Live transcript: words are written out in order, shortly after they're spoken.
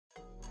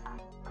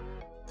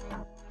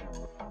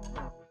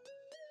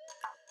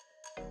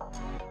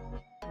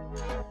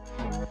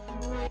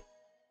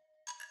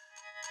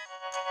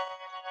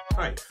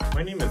Hi,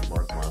 my name is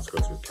Mark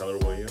Moskowitz with Keller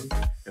Williams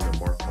and the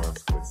Mark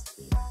Moskowitz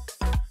team.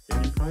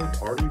 And you probably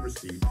already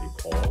received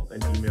a call,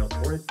 an email,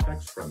 or a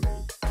text from me.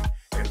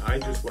 And I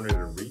just wanted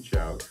to reach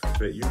out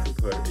so that you could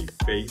put a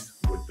face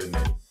with the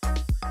name.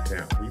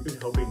 Now, we've been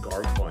helping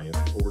our clients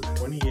over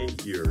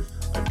 28 years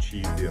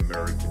achieve the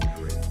American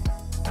dream.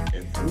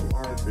 And through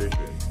our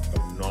vision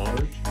of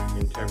knowledge,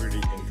 integrity,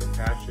 and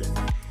compassion,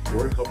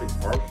 we're helping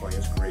our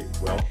clients create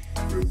wealth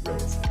through real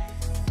estate.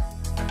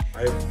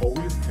 I have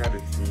always had a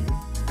team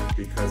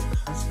because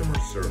customer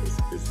service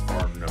is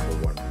our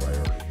 #1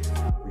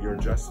 priority. We are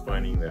just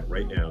finding that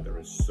right now there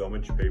is so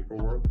much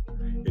paperwork,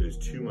 it is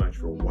too much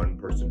for one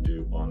person to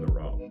do on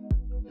their own.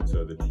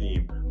 So the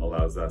team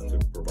allows us to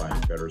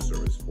provide better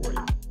service for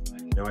you.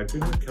 Now, I've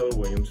been with Keller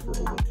Williams for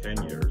over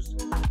 10 years,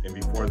 and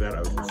before that I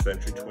was with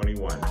Century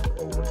 21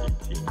 for over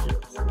 18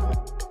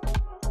 years.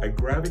 I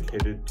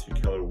gravitated to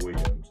Keller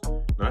Williams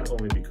not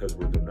only because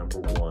we're the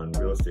 #1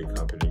 real estate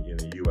company in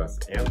the US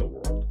and the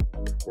world,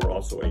 we're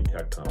also a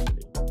tech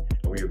company.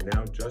 And we have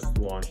now just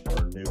launched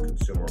our new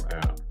consumer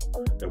app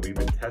that we've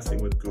been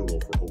testing with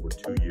Google for over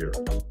 2 years.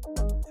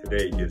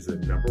 Today is the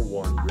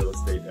 #1 real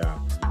estate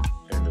app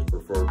and is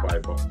preferred by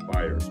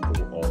buyers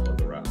over all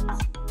other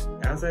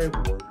apps. As I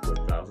have worked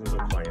with thousands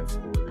of clients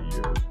over the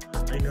years,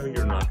 I know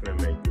you're not going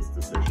to make this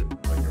decision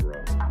on your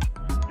own.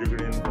 You're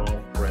going to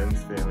involve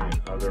friends, family,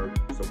 and other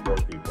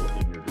support people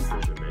in your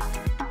decision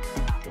making.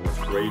 And what's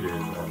great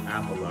is our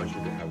app allows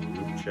you to have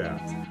group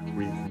chats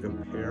where you can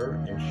compare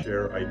and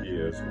share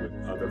ideas with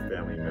other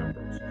family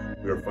members.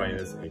 We are finding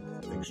this an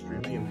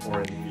extremely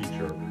important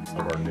feature of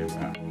our new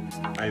app.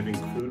 I have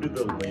included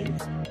the link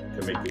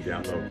to make the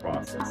download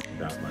process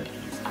that much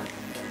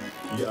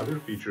easier. The other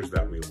features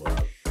that we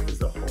love is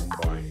the home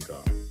buying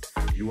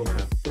guide. You will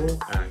have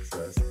full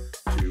access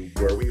to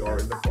where we are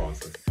in the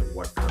process and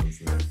what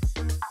comes next.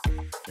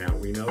 Now,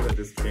 we know that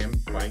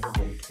buying a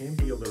home can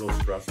be a little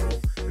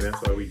stressful, and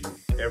that's why we do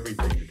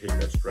everything to take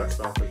that stress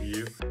off of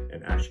you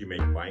and actually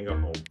make buying a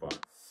home fun.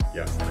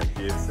 Yes, I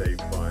did say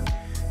fun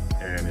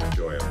and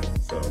enjoyable.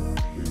 So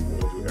we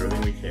will do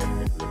everything we can to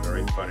make it a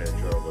very fun and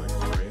enjoyable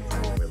experience,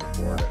 and we look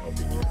forward to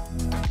helping you.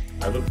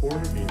 I look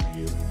forward to meeting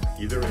you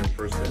either in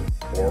person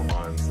or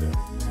on Zoom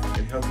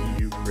and helping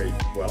you create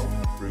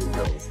wealth through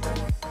real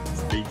estate.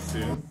 Speak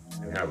soon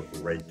and have a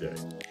great day.